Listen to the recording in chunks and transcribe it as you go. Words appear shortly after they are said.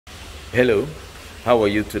Hello, how are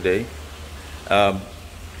you today? Um,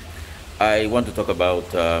 I want to talk about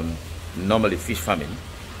normally fish farming.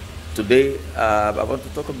 Today, I want to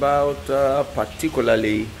talk about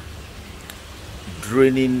particularly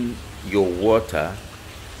draining your water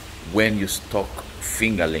when you stock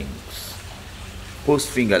fingerlings,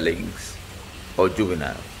 post fingerlings, or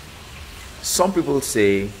juvenile. Some people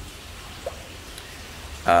say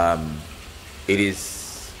it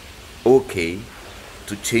is okay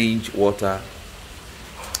to change water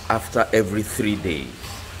after every 3 days.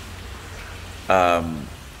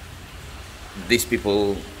 These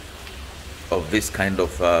people of this kind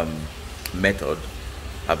of method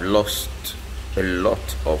have lost a lot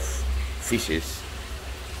of fishes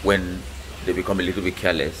when they become a little bit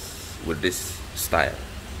careless with this style.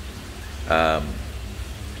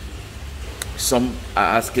 Some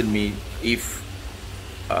are asking me if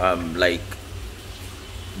like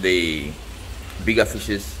the bigger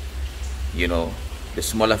fishes, the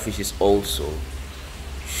smaller fishes also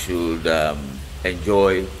should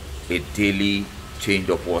enjoy a daily change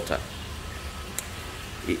of water.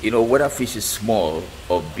 Whether fish is small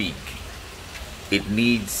or big, it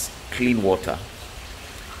needs clean water.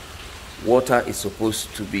 Water is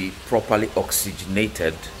supposed to be properly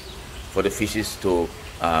oxygenated for the fishes to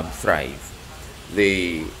thrive.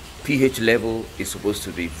 The pH level is supposed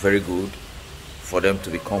to be very good for them to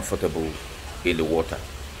be comfortable in the water.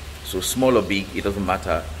 So small or big, it doesn't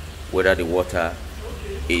matter whether the water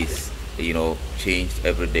is changed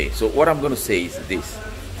every day. So what I'm going to say is this: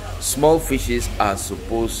 small fishes are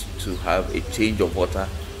supposed to have a change of water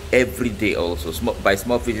every day also. By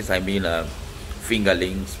small fishes I mean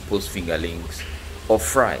fingerlings, post fingerlings, or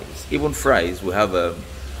fries. Even fries, we have a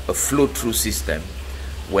flow through system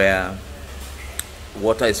where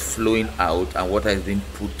water is flowing out and water is being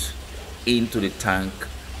put into the tank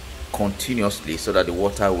continuously so that the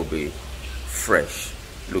water will be fresh,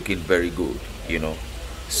 looking very good.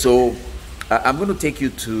 So I'm going to take you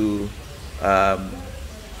to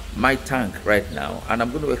my tank right now, and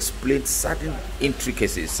I'm going to explain certain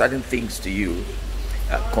intricacies, certain things to you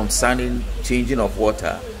concerning changing of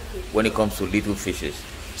water when it comes to little fishes.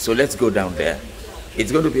 So let's go down there.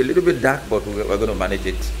 It's going to be a little bit dark, but we're going to manage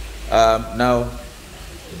it. Now,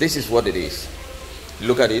 this is what it is.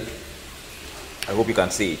 Look at it. I hope you can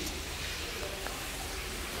see it.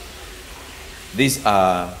 These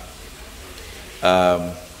are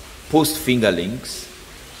post fingerlings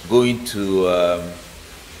going to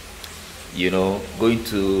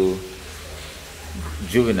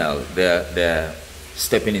juvenile. They're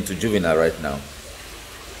stepping into juvenile right now.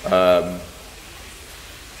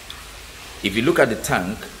 If you look at the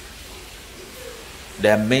tank,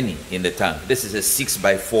 there are many in the tank. This is a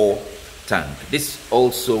 6x4 tank. This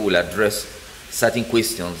also will address certain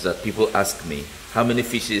questions that people ask me. How many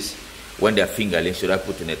fishes, when they are fingerling, should I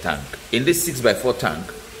put in a tank? In this 6x4 tank,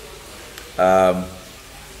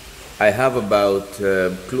 I have about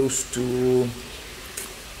close to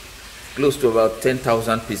about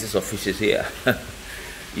 10,000 pieces of fishes here.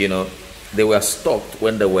 They were stocked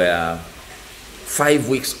when they were 5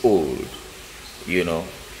 weeks old.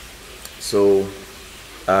 So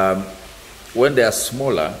when they are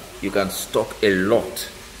smaller, you can stock a lot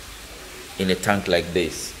in a tank like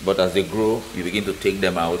this, but as they grow, you begin to take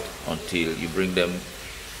them out until you bring them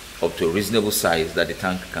up to a reasonable size that the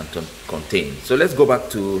tank can contain. So let's go back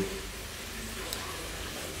to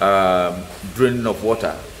draining of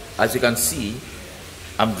water. As you can see,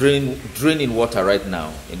 I'm draining water right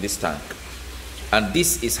now in this tank, and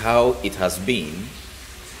this is how it has been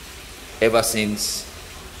ever since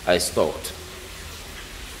I stocked.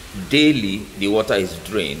 Daily the water is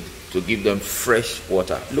drained to give them fresh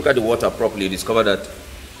water. Look at the water properly, you discover that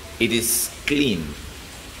it is clean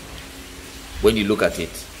when you look at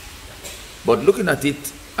it. But looking at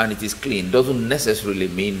it and it is clean doesn't necessarily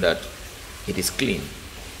mean that it is clean.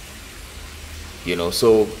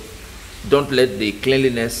 So don't let the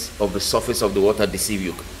cleanliness of the surface of the water deceive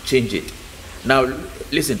you. Change it. Now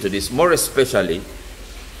listen to this, more especially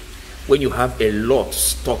when you have a lot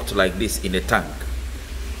stocked like this in a tank.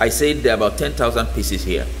 I said there are about 10,000 pieces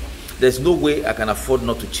here. There's no way I can afford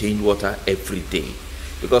not to change water every day,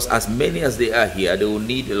 because as many as they are here, they will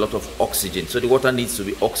need a lot of oxygen. So the water needs to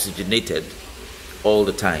be oxygenated all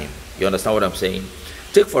the time. You understand what I'm saying?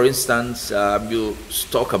 Take for instance, you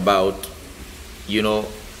stock about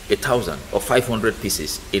 1,000 or 500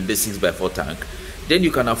 pieces in this 6x4 tank. Then you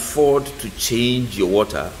can afford to change your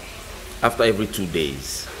water after every 2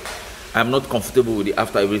 days. I'm not comfortable with the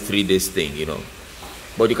after every 3 days thing,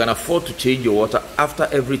 but you can afford to change your water after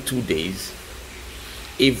every 2 days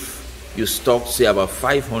if you stock, say, about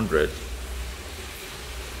 500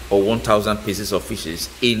 or 1,000 pieces of fishes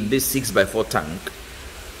in this 6x4 tank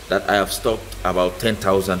that I have stocked about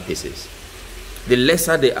 10,000 pieces. The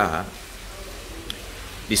lesser they are,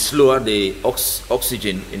 the slower the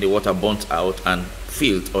oxygen in the water burns out and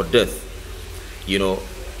filth or dirt,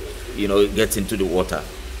 it gets into the water.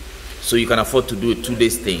 So you can afford to do a 2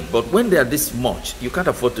 days thing. But when they are this much, you can't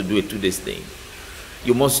afford to do a 2 days thing.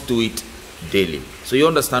 You must do it daily. So you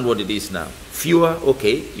understand what it is now. Fewer,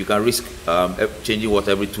 okay, you can risk changing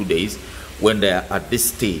water every 2 days when they are at this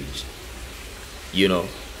stage,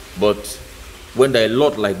 but when they're a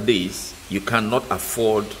lot like this, you cannot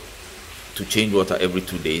afford to change water every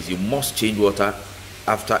 2 days. You must change water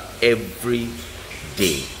after every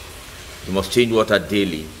day. You must change water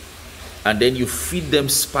daily, and then you feed them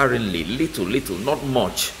sparingly, little, not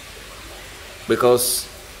much, because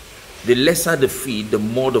the lesser the feed, the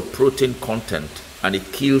more the protein content, and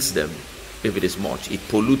it kills them if it is much. It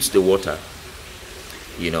pollutes the water,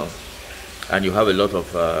 and you have a lot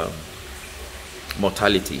of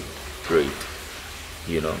mortality rate,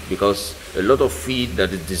 because a lot of feed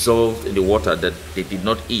that is dissolved in the water that they did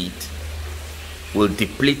not eat will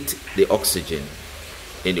deplete the oxygen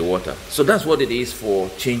in the water. So that's what it is for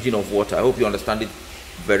changing of water. I hope you understand it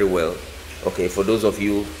very well. Okay, for those of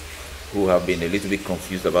you who have been a little bit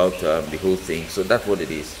confused about the whole thing, so that's what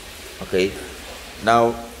it is. Okay,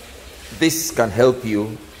 now this can help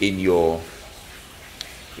you in your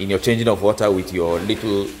changing of water with your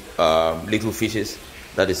little fishes.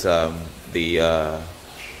 That is the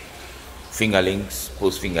fingerlings,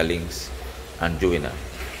 post fingerlings, and juvenile.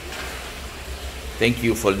 Thank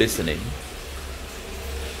you for listening.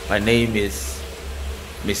 My name is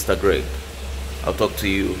Mr. Greg. I'll talk to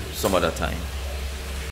you some other time.